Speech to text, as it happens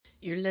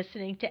You're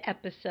listening to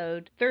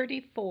episode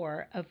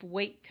 34 of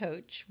Weight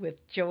Coach with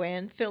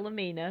Joanne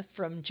Filomena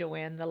from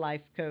Joanne the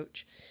Life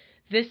Coach.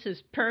 This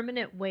is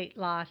permanent weight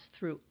loss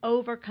through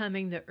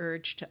overcoming the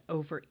urge to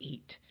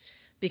overeat.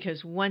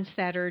 Because once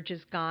that urge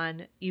is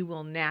gone, you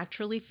will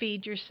naturally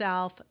feed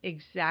yourself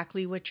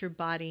exactly what your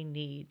body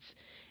needs,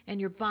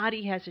 and your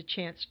body has a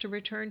chance to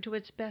return to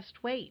its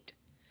best weight.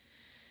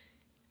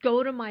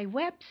 Go to my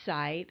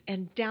website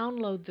and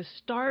download the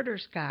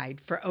Starter's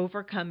Guide for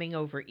Overcoming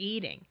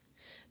Overeating.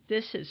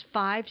 This is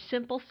 5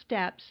 simple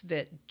steps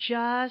that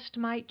just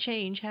might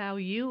change how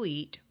you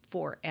eat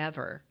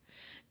forever.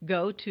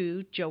 Go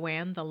to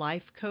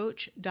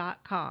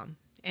joannethelifecoach.com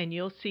and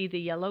you'll see the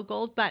yellow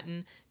gold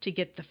button to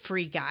get the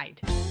free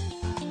guide.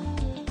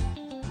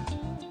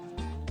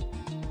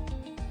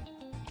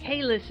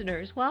 Hey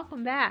listeners,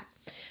 welcome back.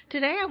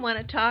 Today I want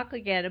to talk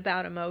again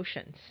about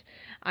emotions.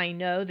 I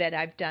know that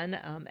I've done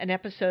an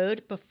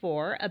episode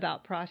before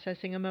about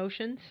processing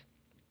emotions.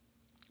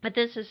 But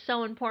this is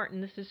so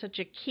important. This is such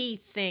a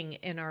key thing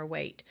in our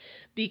weight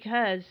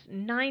because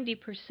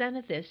 90%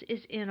 of this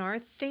is in our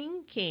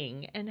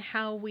thinking and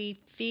how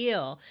we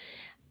feel.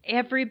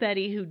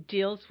 Everybody who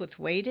deals with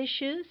weight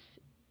issues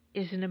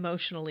is an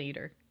emotional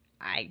eater.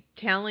 I'm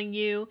telling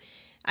you,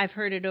 I've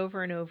heard it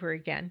over and over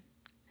again.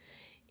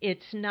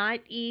 It's not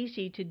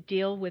easy to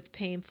deal with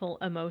painful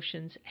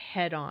emotions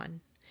head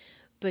on.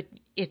 But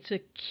it's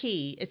a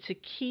key. It's a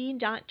key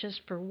not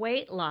just for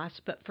weight loss,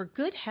 but for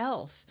good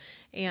health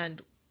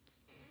and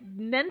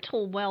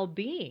mental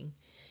well-being,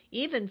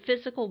 even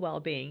physical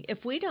well-being.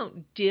 If we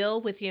don't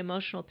deal with the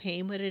emotional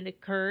pain when it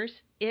occurs,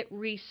 it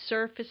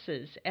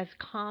resurfaces as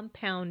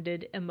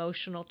compounded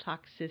emotional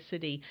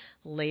toxicity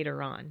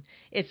later on.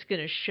 It's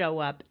going to show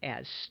up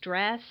as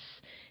stress,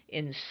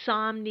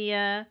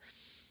 insomnia,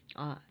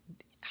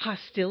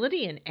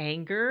 hostility and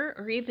anger,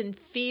 or even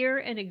fear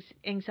and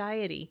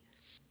anxiety.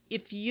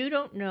 If you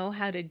don't know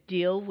how to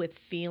deal with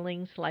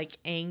feelings like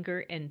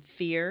anger and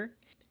fear,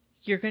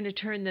 you're going to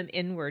turn them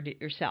inward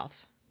at yourself,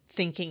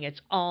 thinking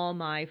it's all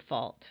my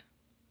fault.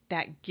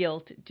 That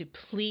guilt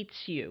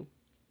depletes you.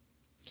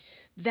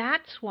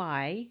 That's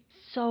why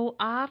so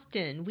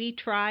often we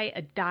try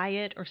a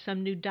diet or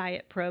some new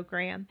diet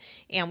program,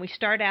 and we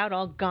start out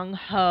all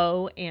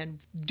gung-ho and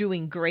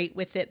doing great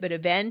with it, but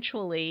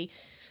eventually,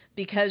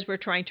 because we're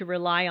trying to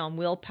rely on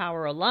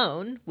willpower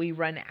alone, we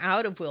run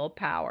out of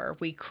willpower,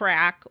 we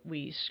crack,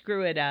 we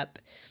screw it up,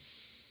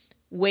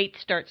 weight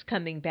starts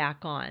coming back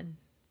on.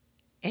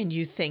 And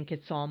you think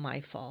it's all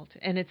my fault,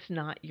 and it's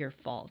not your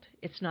fault.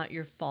 It's not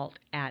your fault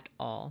at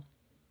all.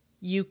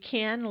 You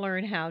can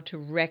learn how to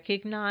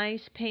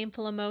recognize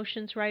painful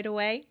emotions right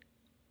away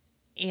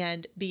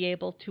and be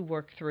able to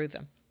work through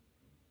them.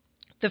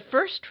 The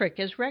first trick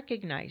is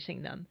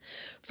recognizing them.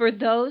 For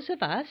those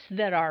of us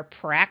that are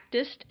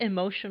practiced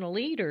emotional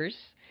eaters,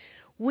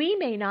 we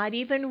may not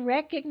even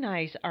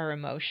recognize our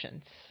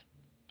emotions.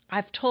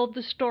 I've told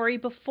the story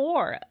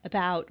before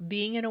about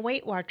being in a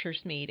Weight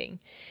Watchers meeting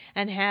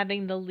and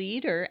having the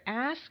leader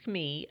ask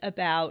me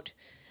about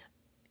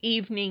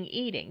evening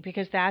eating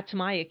because that's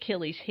my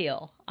Achilles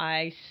heel.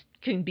 I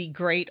can be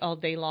great all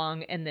day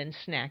long and then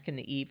snack in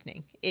the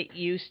evening. It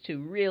used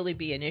to really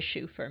be an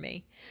issue for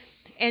me.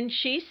 And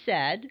she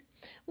said,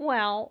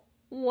 well,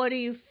 what are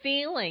you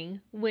feeling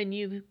when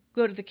you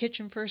go to the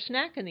kitchen for a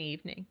snack in the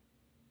evening?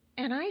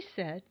 And I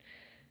said,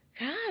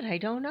 God, I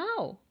don't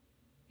know.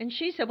 And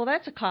she said, well,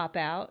 that's a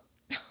cop-out,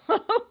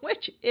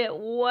 which it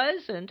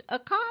wasn't a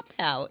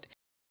cop-out.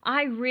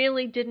 I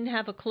really didn't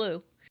have a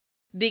clue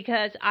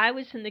because I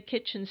was in the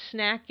kitchen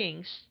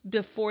snacking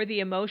before the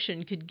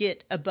emotion could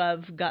get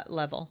above gut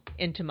level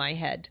into my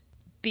head.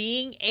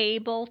 Being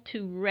able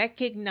to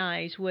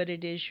recognize what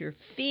it is you're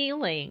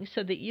feeling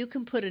so that you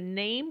can put a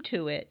name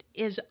to it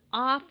is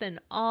often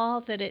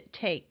all that it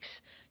takes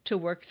to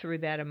work through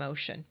that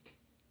emotion.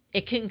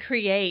 It can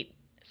create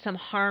some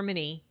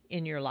harmony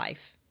in your life.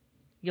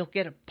 You'll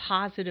get a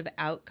positive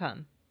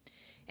outcome,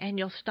 and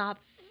you'll stop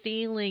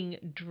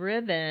feeling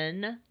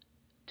driven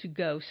to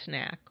go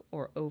snack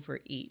or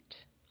overeat.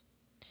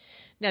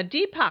 Now,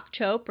 Deepak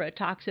Chopra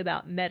talks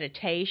about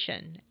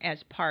meditation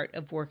as part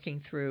of working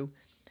through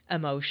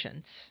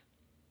emotions.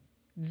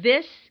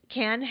 This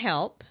can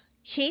help.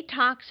 He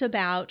talks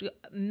about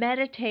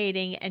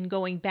meditating and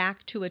going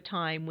back to a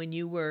time when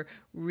you were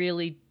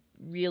really,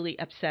 really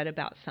upset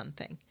about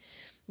something.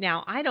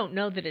 Now, I don't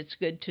know that it's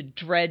good to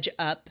dredge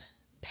up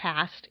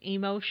past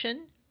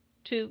emotion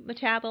to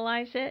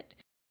metabolize it,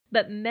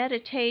 but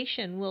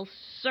meditation will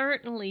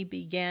certainly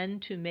begin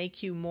to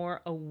make you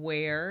more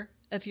aware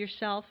of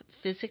yourself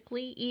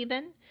physically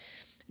even.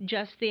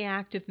 Just the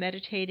act of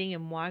meditating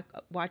and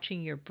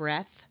watching your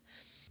breath.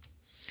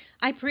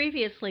 I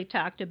previously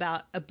talked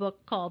about a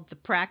book called The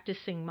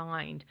Practicing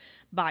Mind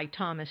by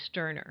Thomas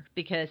Sterner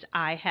because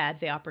I had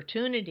the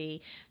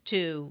opportunity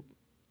to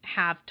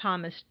have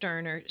Thomas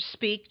Sterner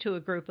speak to a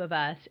group of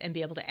us and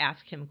be able to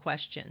ask him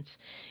questions.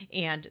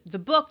 And the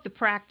book, The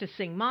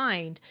Practicing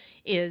Mind,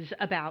 is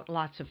about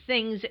lots of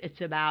things.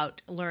 It's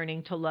about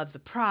learning to love the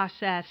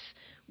process,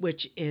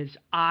 which is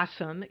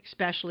awesome,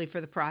 especially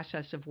for the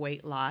process of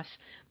weight loss.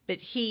 But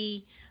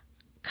he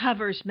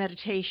covers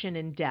meditation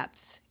in depth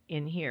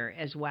in here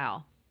as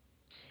well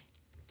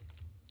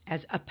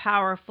as a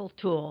powerful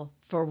tool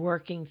for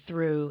working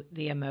through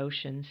the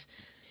emotions.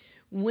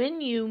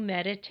 When you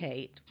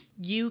meditate,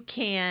 you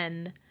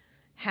can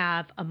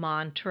have a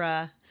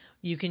mantra,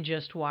 you can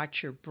just watch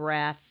your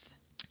breath,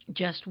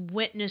 just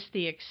witness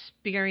the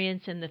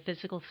experience and the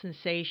physical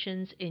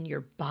sensations in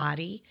your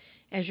body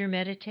as you're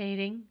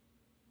meditating.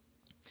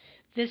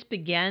 This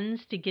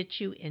begins to get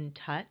you in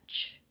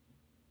touch.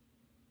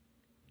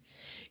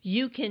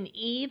 You can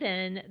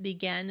even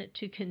begin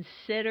to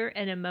consider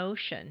an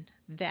emotion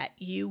that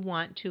you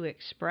want to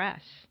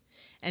express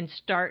and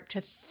start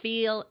to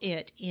feel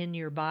it in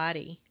your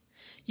body.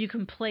 You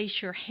can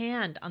place your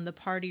hand on the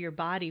part of your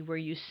body where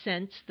you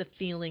sense the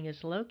feeling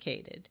is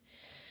located.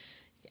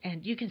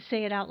 And you can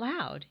say it out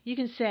loud. You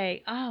can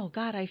say, oh,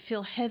 God, I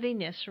feel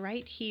heaviness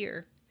right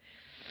here.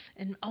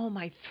 And oh,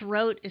 my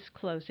throat is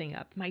closing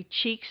up. My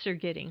cheeks are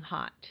getting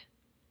hot.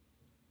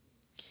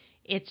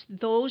 It's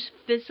those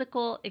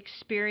physical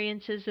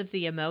experiences of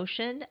the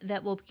emotion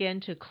that will begin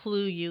to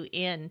clue you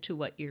in to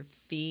what you're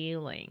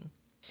feeling.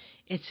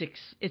 It's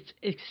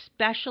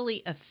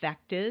especially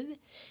effective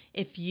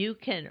if you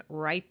can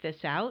write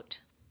this out.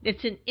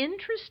 It's an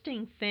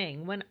interesting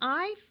thing. When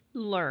I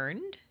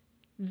learned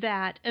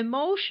that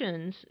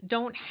emotions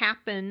don't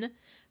happen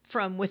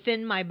from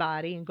within my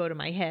body and go to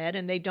my head,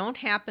 and they don't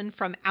happen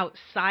from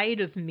outside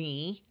of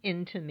me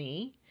into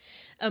me,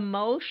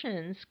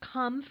 emotions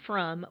come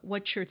from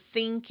what you're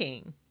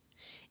thinking.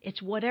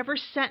 It's whatever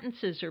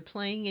sentences are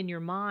playing in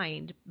your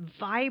mind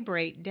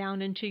vibrate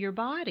down into your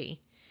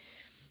body.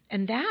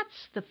 And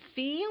that's the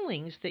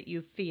feelings that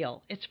you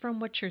feel. It's from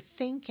what you're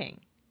thinking.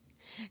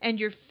 And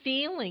your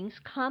feelings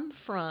come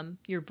from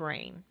your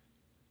brain.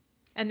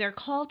 And they're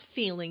called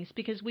feelings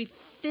because we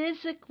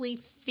physically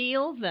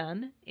feel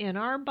them in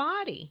our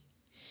body.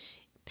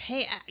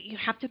 You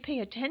have to pay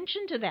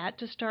attention to that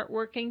to start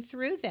working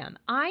through them.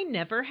 I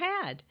never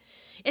had.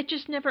 It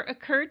just never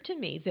occurred to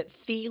me that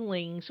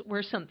feelings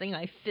were something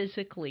I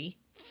physically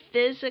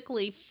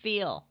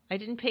feel. I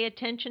didn't pay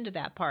attention to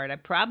that part. I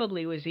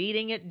probably was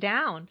eating it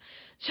down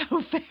so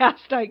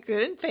fast I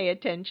couldn't pay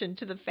attention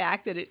to the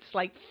fact that it's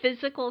like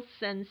physical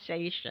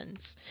sensations.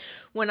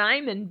 When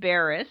I'm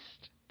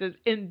embarrassed, the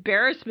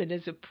embarrassment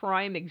is a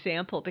prime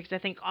example because I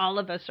think all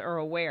of us are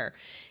aware.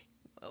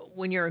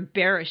 When you're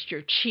embarrassed,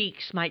 your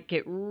cheeks might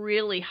get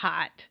really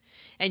hot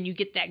and you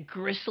get that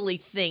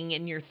gristly thing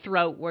in your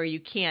throat where you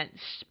can't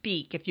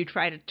speak. If you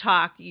try to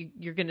talk,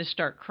 you're going to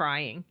start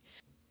crying.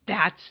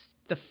 That's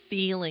the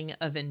feeling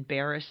of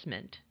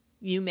embarrassment.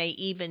 You may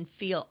even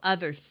feel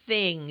other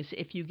things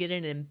if you get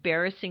in an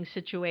embarrassing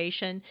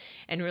situation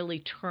and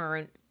really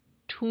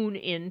tune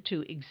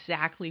into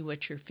exactly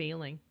what you're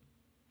feeling.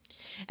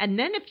 And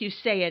then if you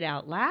say it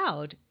out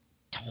loud,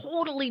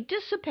 totally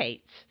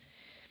dissipates.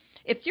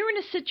 If you're in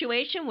a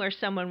situation where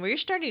you're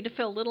starting to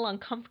feel a little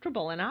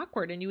uncomfortable and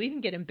awkward and you even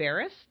get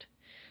embarrassed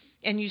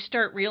and you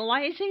start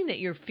realizing that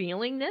you're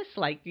feeling this,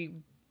 like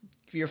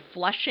you're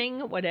flushing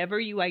whatever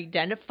you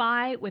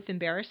identify with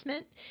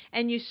embarrassment,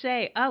 and you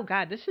say, oh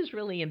God, this is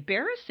really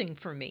embarrassing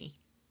for me.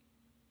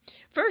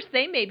 First,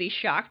 they may be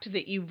shocked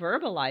that you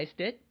verbalized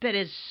it, but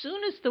as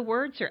soon as the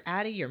words are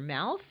out of your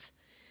mouth,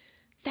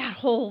 that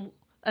whole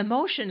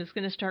emotion is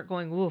going to start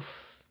going woof.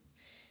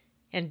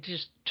 And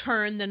just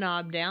turn the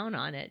knob down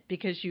on it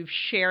because you've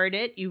shared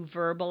it, you've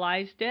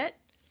verbalized it,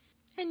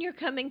 and you're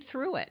coming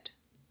through it.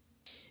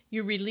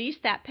 You release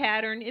that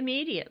pattern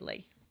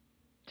immediately.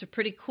 It's a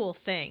pretty cool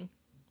thing.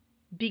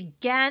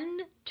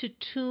 Begin to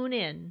tune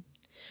in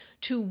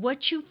to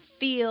what you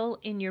feel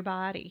in your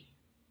body.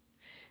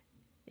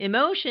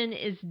 Emotion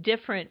is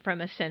different from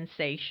a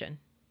sensation.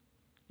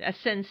 A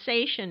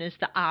sensation is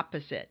the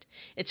opposite.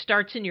 It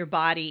starts in your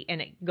body and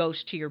it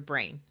goes to your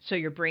brain. So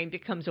your brain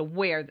becomes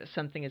aware that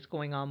something is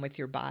going on with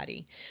your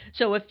body.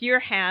 So if you're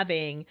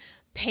having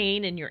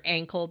pain in your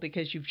ankle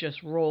because you've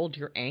just rolled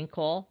your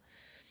ankle,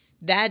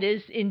 that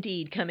is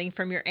indeed coming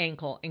from your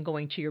ankle and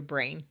going to your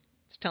brain.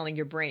 It's telling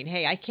your brain,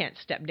 hey, I can't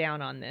step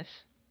down on this.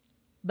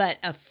 But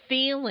a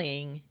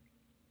feeling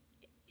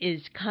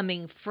is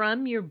coming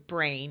from your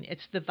brain.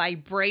 It's the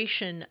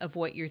vibration of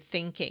what you're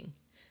thinking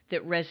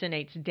that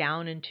resonates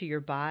down into your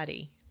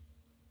body.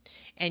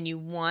 And you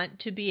want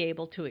to be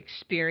able to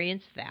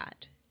experience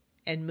that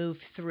and move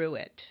through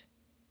it.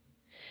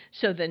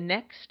 So the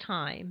next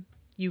time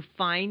you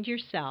find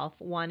yourself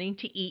wanting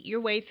to eat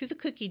your way through the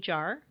cookie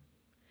jar,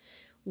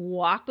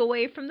 walk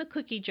away from the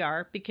cookie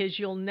jar because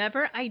you'll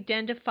never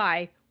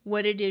identify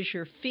what it is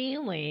you're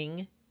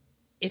feeling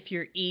if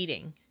you're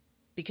eating.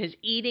 Because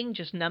eating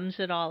just numbs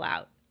it all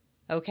out.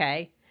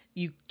 Okay?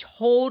 You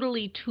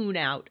totally tune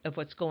out of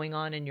what's going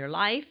on in your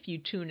life. You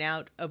tune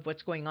out of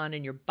what's going on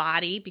in your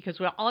body, because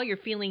all you're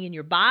feeling in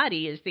your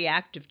body is the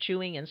act of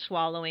chewing and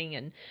swallowing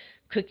and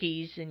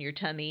cookies in your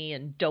tummy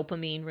and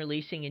dopamine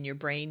releasing in your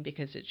brain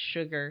because it's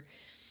sugar.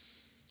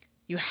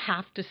 You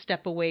have to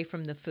step away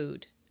from the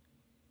food.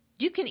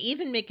 You can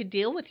even make a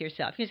deal with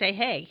yourself. You say,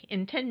 hey,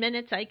 in 10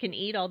 minutes I can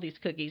eat all these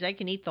cookies. I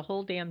can eat the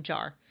whole damn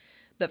jar.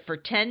 But for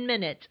 10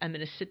 minutes, I'm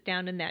going to sit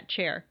down in that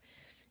chair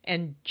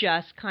and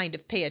just kind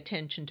of pay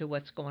attention to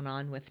what's going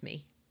on with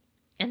me.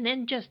 And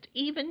then just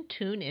even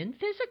tune in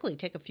physically.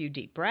 Take a few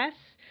deep breaths,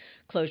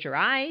 close your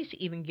eyes,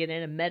 even get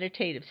in a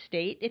meditative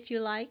state if you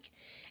like,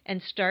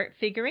 and start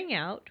figuring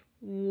out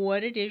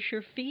what it is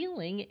you're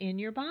feeling in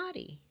your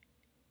body.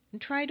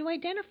 And try to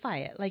identify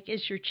it. Like,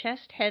 is your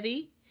chest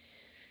heavy?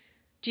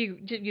 Do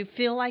you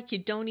feel like you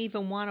don't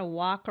even want to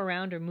walk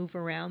around or move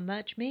around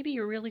much? Maybe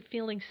you're really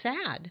feeling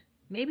sad.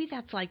 Maybe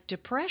that's like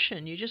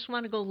depression. You just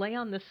want to go lay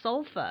on the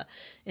sofa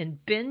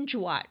and binge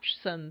watch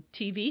some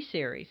TV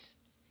series.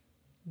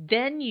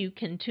 Then you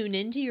can tune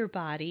into your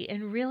body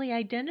and really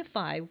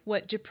identify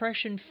what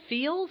depression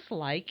feels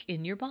like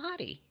in your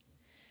body.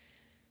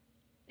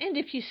 And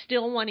if you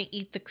still want to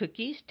eat the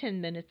cookies 10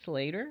 minutes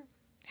later,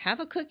 have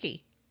a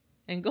cookie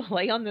and go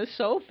lay on the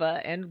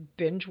sofa and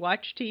binge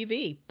watch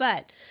TV.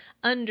 But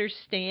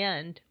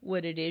understand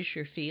what it is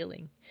you're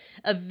feeling.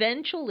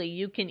 Eventually,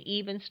 you can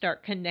even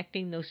start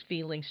connecting those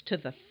feelings to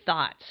the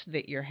thoughts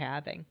that you're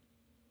having.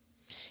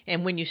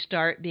 And when you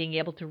start being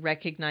able to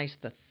recognize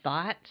the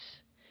thoughts,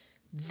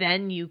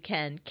 then you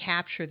can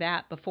capture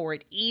that before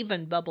it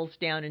even bubbles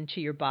down into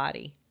your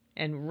body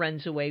and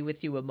runs away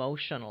with you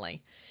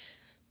emotionally.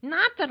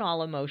 Not that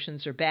all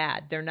emotions are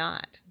bad. They're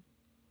not.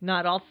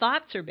 Not all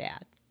thoughts are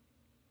bad.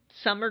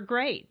 Some are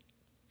great.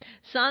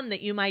 Some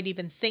that you might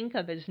even think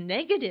of as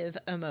negative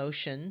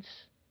emotions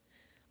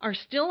are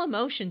still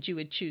emotions you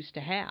would choose to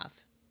have.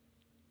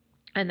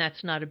 And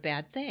that's not a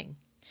bad thing.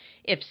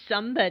 If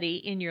somebody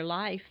in your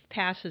life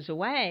passes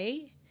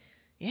away,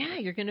 yeah,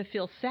 you're going to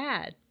feel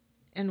sad.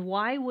 And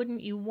why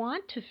wouldn't you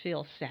want to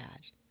feel sad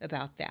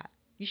about that?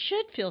 You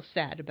should feel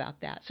sad about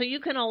that. So you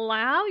can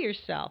allow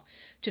yourself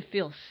to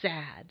feel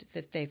sad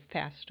that they've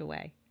passed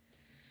away.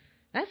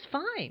 That's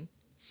fine.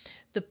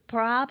 The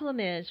problem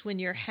is when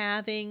you're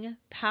having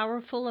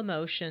powerful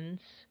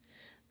emotions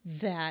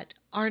that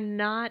are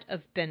not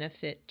of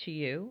benefit to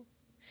you.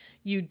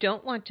 You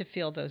don't want to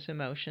feel those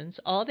emotions.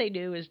 All they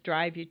do is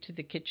drive you to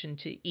the kitchen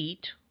to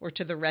eat or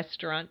to the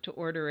restaurant to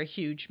order a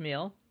huge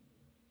meal.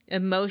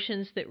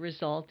 Emotions that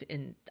result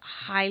in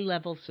high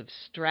levels of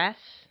stress,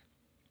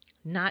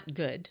 not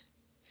good.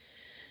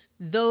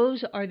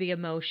 Those are the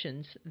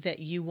emotions that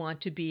you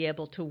want to be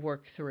able to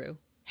work through.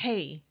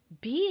 Hey,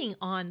 being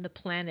on the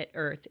planet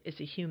Earth as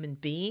a human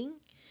being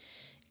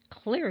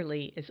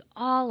clearly is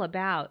all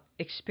about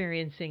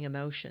experiencing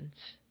emotions.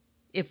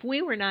 If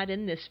we were not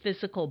in this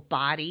physical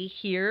body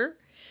here,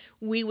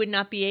 we would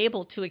not be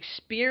able to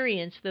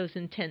experience those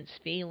intense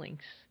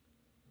feelings.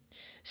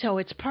 So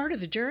it's part of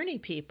the journey,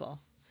 people.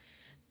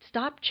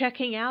 Stop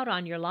checking out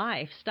on your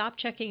life. Stop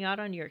checking out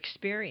on your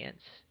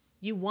experience.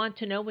 You want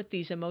to know what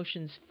these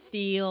emotions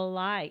feel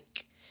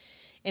like.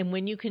 And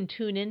when you can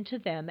tune into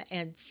them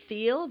and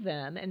feel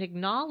them and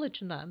acknowledge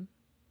them,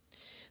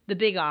 the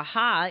big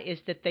aha is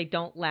that they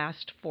don't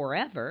last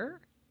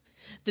forever.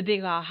 The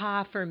big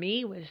aha for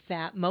me was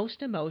that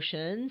most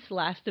emotions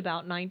last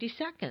about 90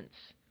 seconds.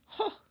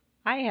 Oh,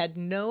 I had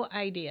no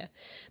idea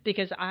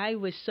because I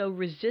was so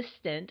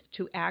resistant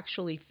to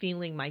actually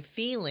feeling my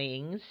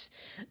feelings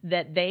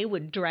that they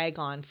would drag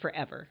on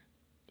forever.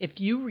 If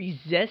you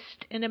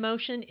resist an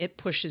emotion, it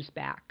pushes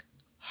back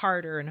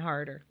harder and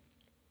harder.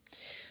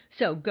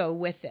 So go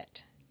with it.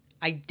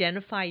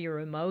 Identify your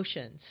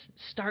emotions.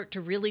 Start to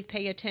really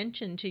pay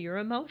attention to your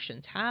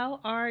emotions. How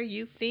are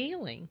you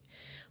feeling?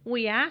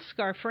 We ask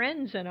our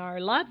friends and our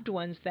loved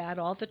ones that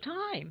all the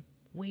time.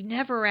 We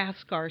never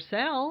ask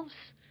ourselves.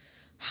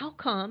 How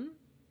come?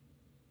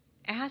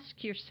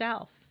 Ask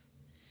yourself.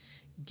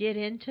 Get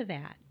into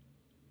that.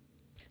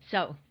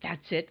 So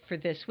that's it for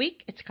this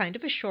week. It's kind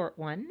of a short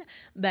one,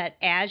 but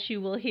as you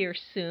will hear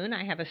soon,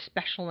 I have a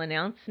special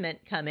announcement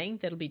coming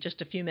that'll be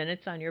just a few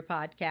minutes on your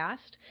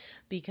podcast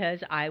because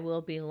I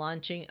will be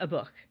launching a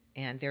book,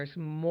 and there's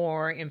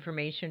more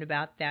information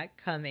about that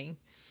coming.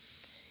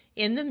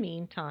 In the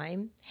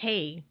meantime,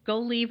 hey, go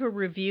leave a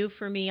review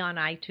for me on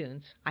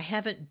iTunes. I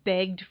haven't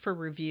begged for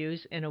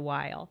reviews in a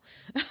while.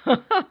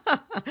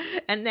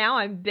 And now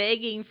I'm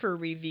begging for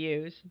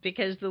reviews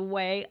because the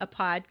way a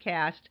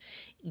podcast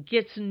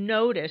gets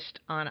noticed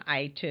on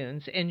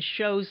iTunes and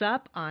shows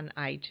up on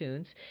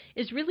iTunes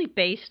is really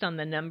based on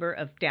the number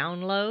of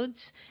downloads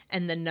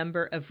and the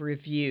number of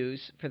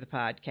reviews for the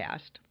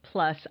podcast.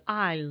 Plus,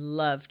 I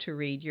love to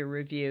read your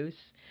reviews.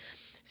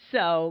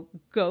 So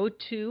go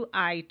to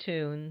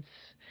iTunes,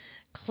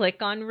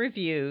 click on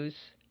reviews,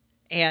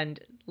 and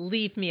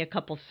leave me a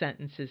couple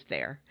sentences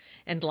there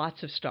and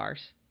lots of stars.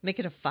 Make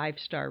it a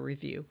 5-star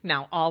review.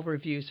 Now, all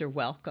reviews are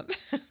welcome.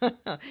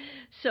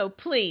 So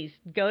please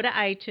go to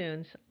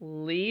iTunes,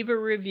 leave a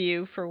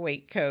review for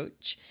Weight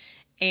Coach.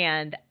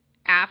 And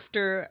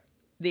after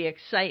the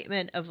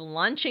excitement of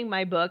launching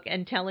my book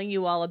and telling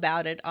you all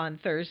about it on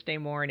Thursday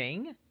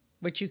morning,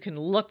 which you can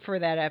look for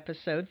that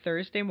episode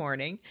Thursday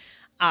morning,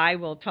 I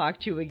will talk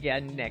to you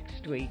again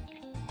next week.